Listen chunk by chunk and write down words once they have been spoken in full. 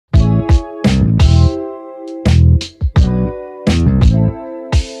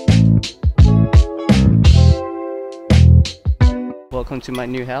welcome to my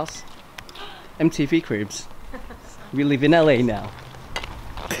new house. MTV Cribs. We live in LA now.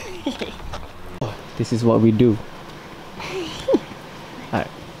 This is what we do. Alright.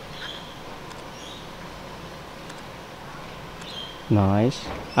 Nice.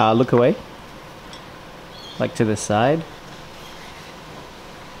 Look away. Like to the side.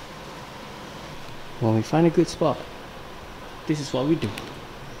 When we find a good spot, this is what we do.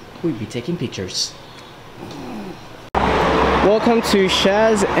 We'll be taking pictures. Welcome to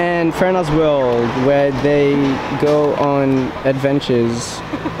Shaz and Ferna's world, where they go on adventures.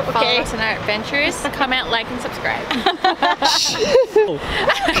 Follow us on our adventures. Comment, like, and subscribe.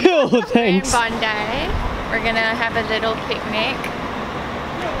 Cool, thanks. We're in Bondi. We're gonna have a little picnic.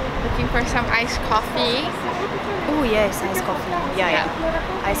 Looking for some iced coffee. Oh yes, iced coffee. Yeah.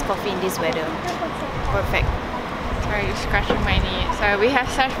 Iced coffee in this weather. Perfect. Sorry, scratching my knee. Sorry, we have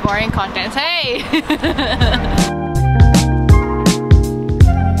such boring content. Hey!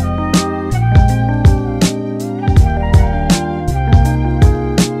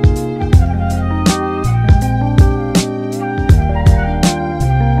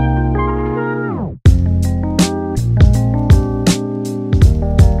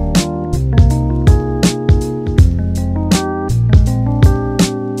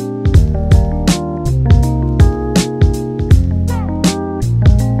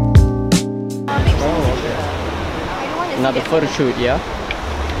 Another photo shoot, yeah?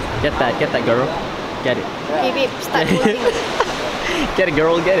 Get that girl. Get it. Okay babe, start moving. Get it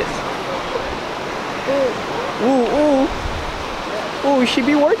girl, get it. Ooh. Ooh, she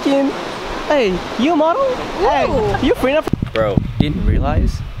be working. Hey, you a model? Ooh. Hey, you free enough? Bro, did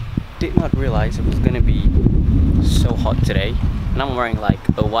not realize it was gonna be so hot today. And I'm wearing like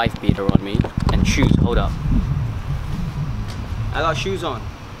a wife beater on me and shoes, hold up. I got shoes on.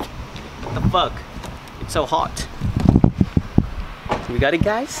 What the fuck? It's so hot. We got it,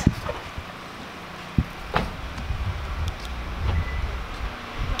 guys.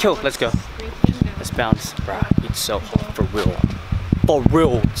 Cool, let's go. Let's bounce. Bruh, it's so hot, for real. For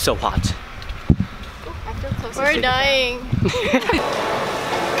real, so hot. We're dying.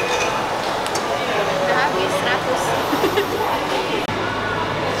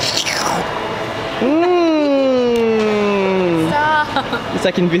 Stop. It's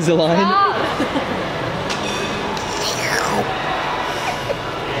like Invisalign. Stop.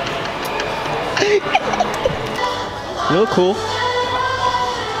 You look cool.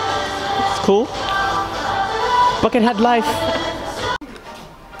 It's cool. Bucket hat life.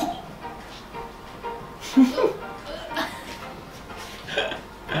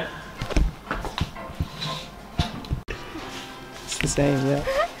 It's the same, yeah.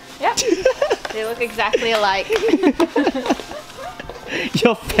 Yep. They look exactly alike.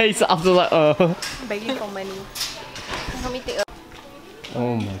 Your face after like, Begging for money. Let me take a...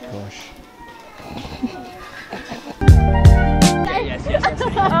 Oh my gosh. Yes.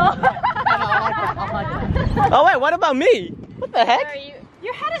 Oh wait, what about me? What the heck?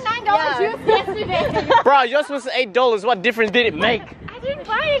 You had a $9 juice yesterday. Bro, yours was $8. What difference did it make? I didn't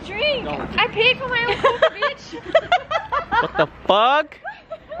buy a drink. No. I paid for my own food, bitch. What the fuck?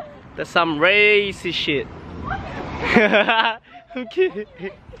 That's some racist shit. Okay.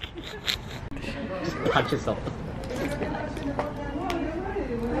 Just punch yourself.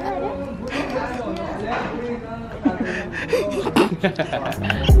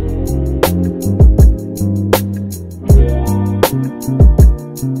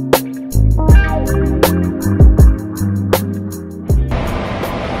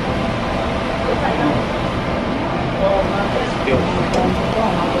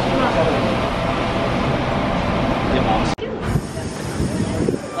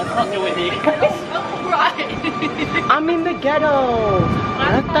 I'm in the ghetto.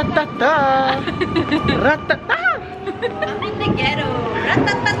 Ratata. Ratata. I'm in the ghetto.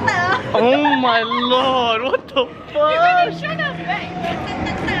 Ratatata. Oh my lord, what the fuck? You better shut up,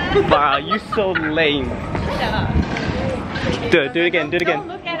 back. Wow, you so lame. Shut up. Do it again. Don't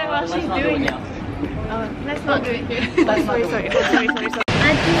look at her while she's doing it. Let's not do it here. Sorry.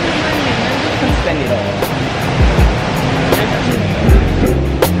 Spend it all.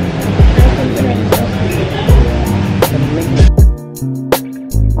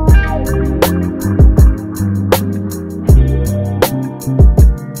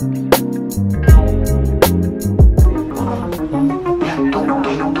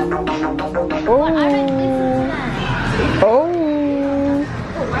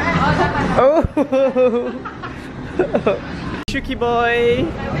 Shuki boy.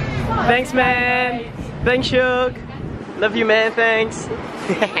 Thanks, man. Thanks, Shuk. Love you, man. Thanks.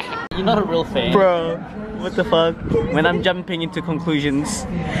 You're not a real fan. Bro, What the fuck? When I'm jumping into conclusions.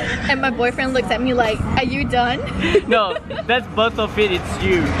 And my boyfriend looks at me like, are you done? No, that's both of it, it's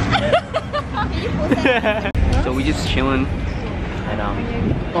you. So we just chilling. And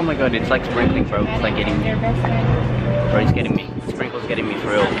oh my god, it's like sprinkling, bro. It's like getting me. Bro, it's getting me. Sprinkle's getting me for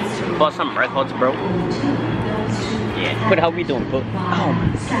real. Bought some records, bro. Yeah. But how we doing, bro? Oh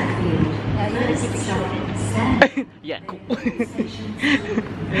my god. Yeah, cool.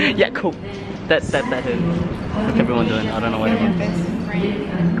 Yeah, cool. That is. What's everyone doing? I don't know what everyone.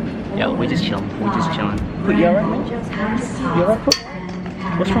 Yeah, we're just chilling. We're just chilling. Put you alright, man? You alright, Put?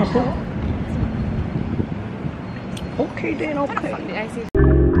 What's wrong, Put? Okay then, okay.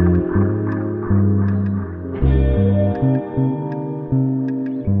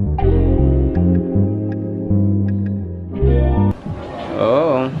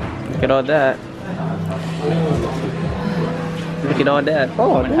 Oh, look at all that. Look at all that.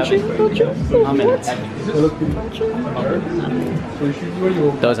 Oh, don't you?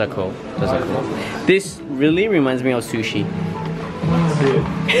 Those are cool. Those are cool. This really reminds me of sushi.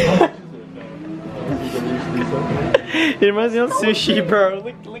 It reminds me of sushi, bro.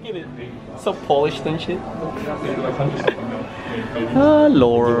 Look at it. So polished and shit. Oh,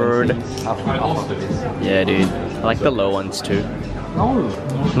 Lord. Yeah, dude. I like the low ones too.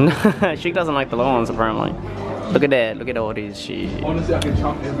 She doesn't like the low ones apparently. Look at that. Look at all these shit. Honestly, I can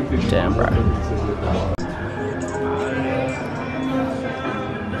chop everything. Damn, bro.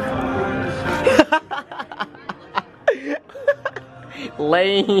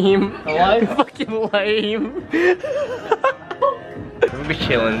 Lame. What? Fucking lame. We'll be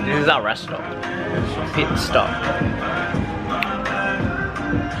chilling. This is our restaurant. Pit stop.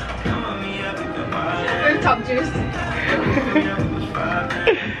 Top juice.